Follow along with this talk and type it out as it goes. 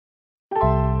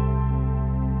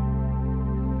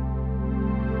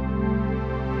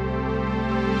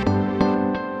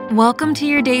Welcome to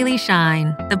your Daily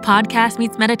Shine, the podcast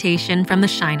meets meditation from the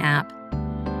Shine app.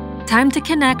 Time to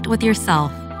connect with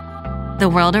yourself,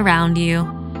 the world around you,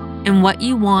 and what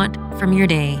you want from your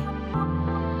day.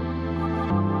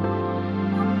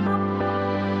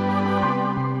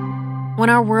 When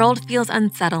our world feels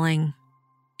unsettling,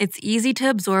 it's easy to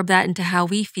absorb that into how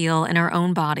we feel in our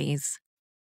own bodies.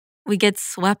 We get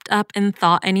swept up in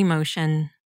thought and emotion,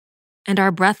 and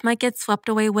our breath might get swept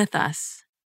away with us,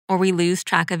 or we lose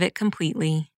track of it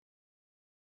completely.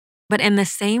 But in the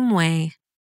same way,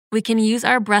 we can use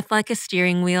our breath like a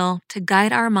steering wheel to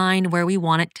guide our mind where we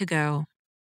want it to go.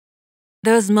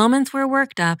 Those moments we're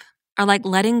worked up are like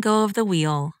letting go of the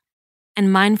wheel, and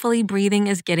mindfully breathing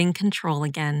is getting control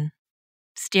again,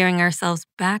 steering ourselves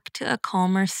back to a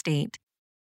calmer state.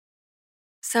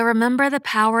 So remember the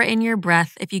power in your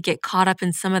breath if you get caught up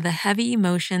in some of the heavy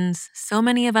emotions so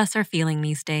many of us are feeling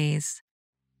these days.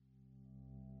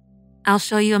 I'll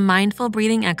show you a mindful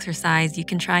breathing exercise you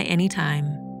can try anytime.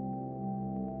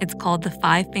 It's called the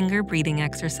 5-finger breathing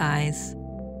exercise.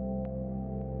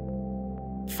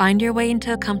 Find your way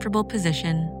into a comfortable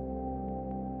position.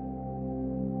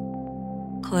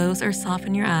 Close or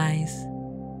soften your eyes.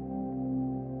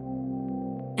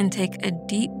 And take a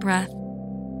deep breath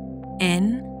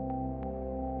in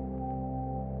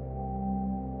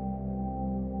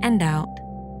and out.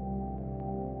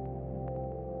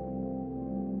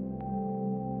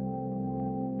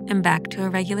 And back to a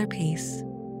regular pace.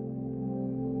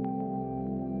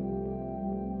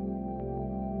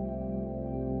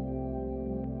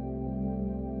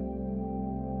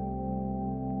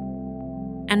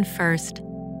 And first,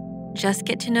 just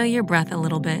get to know your breath a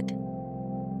little bit.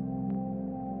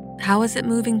 How is it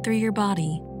moving through your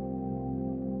body?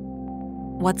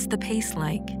 What's the pace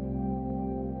like?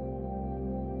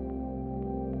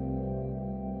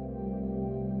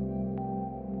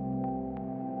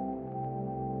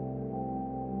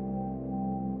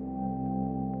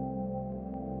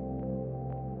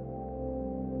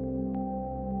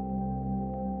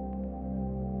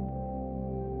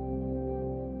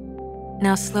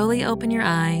 Now slowly open your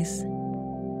eyes.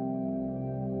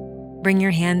 Bring your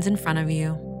hands in front of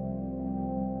you.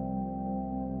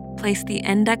 Place the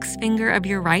index finger of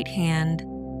your right hand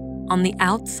on the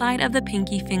outside of the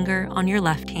pinky finger on your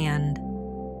left hand.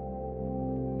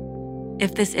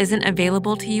 If this isn't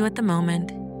available to you at the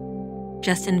moment,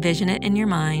 just envision it in your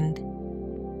mind.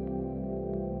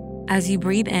 As you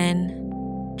breathe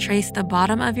in, trace the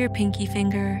bottom of your pinky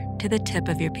finger to the tip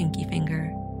of your pinky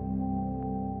finger.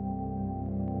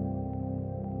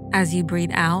 As you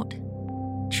breathe out,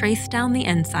 trace down the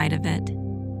inside of it.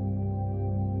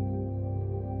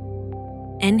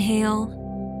 Inhale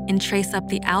and trace up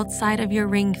the outside of your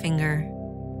ring finger.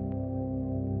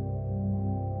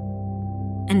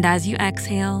 And as you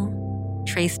exhale,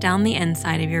 trace down the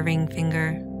inside of your ring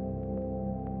finger.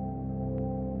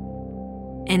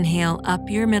 Inhale up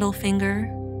your middle finger.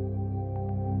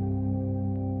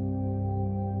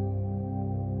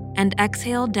 And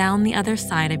exhale down the other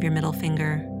side of your middle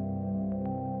finger.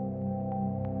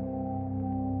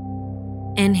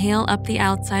 Inhale up the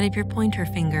outside of your pointer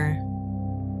finger.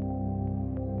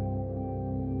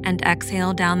 And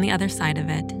exhale down the other side of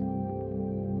it.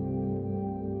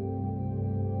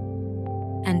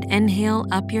 And inhale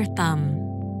up your thumb.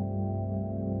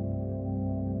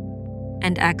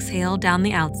 And exhale down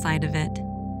the outside of it.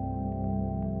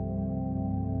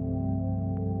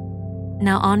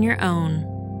 Now on your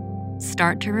own,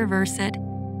 start to reverse it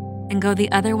and go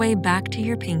the other way back to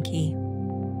your pinky.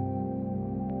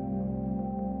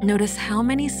 Notice how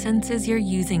many senses you're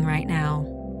using right now.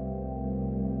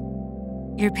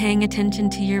 You're paying attention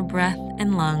to your breath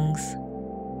and lungs,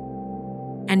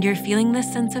 and you're feeling the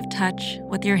sense of touch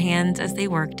with your hands as they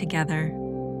work together.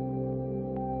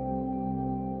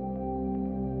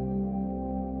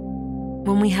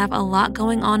 When we have a lot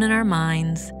going on in our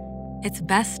minds, it's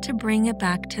best to bring it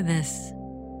back to this: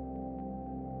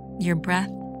 your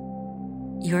breath,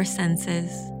 your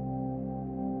senses,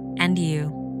 and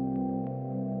you.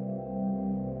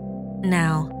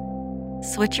 Now,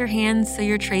 switch your hands so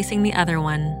you're tracing the other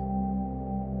one.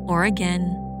 Or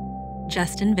again,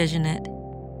 just envision it.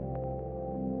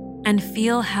 And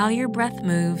feel how your breath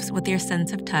moves with your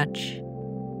sense of touch,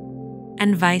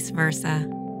 and vice versa.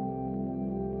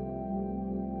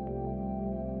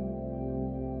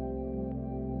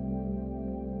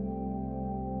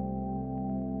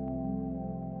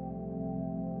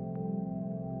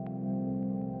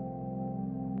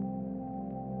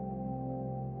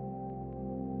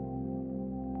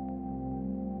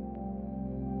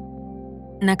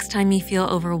 Next time you feel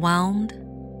overwhelmed,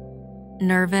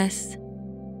 nervous,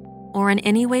 or in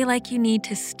any way like you need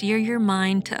to steer your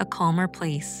mind to a calmer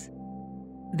place,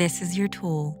 this is your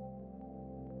tool.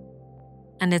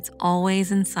 And it's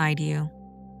always inside you.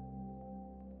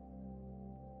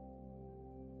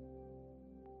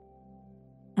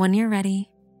 When you're ready,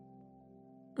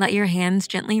 let your hands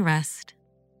gently rest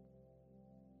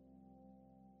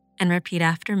and repeat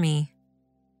after me.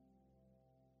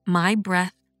 My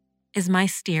breath is my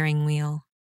steering wheel.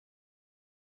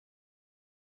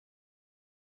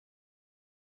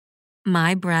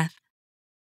 My breath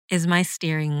is my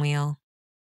steering wheel.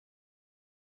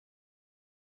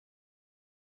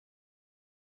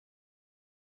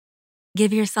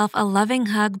 Give yourself a loving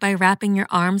hug by wrapping your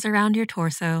arms around your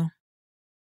torso.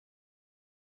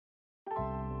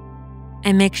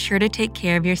 And make sure to take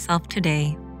care of yourself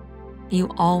today. You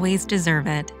always deserve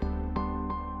it.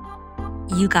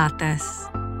 You got this.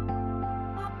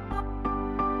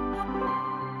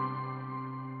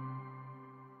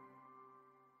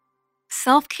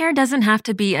 Self-care doesn't have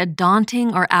to be a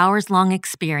daunting or hours-long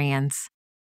experience.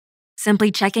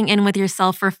 Simply checking in with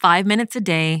yourself for 5 minutes a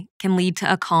day can lead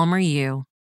to a calmer you.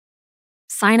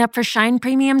 Sign up for Shine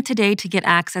Premium today to get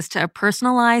access to a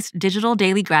personalized digital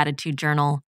daily gratitude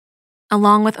journal,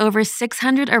 along with over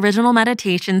 600 original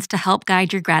meditations to help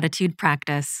guide your gratitude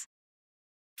practice.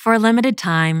 For a limited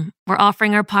time, we're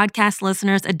offering our podcast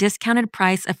listeners a discounted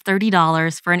price of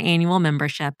 $30 for an annual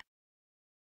membership.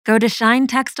 Go to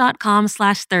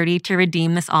shinetext.com/30 to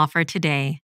redeem this offer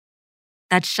today.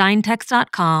 That's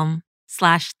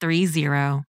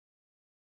shinetext.com/30.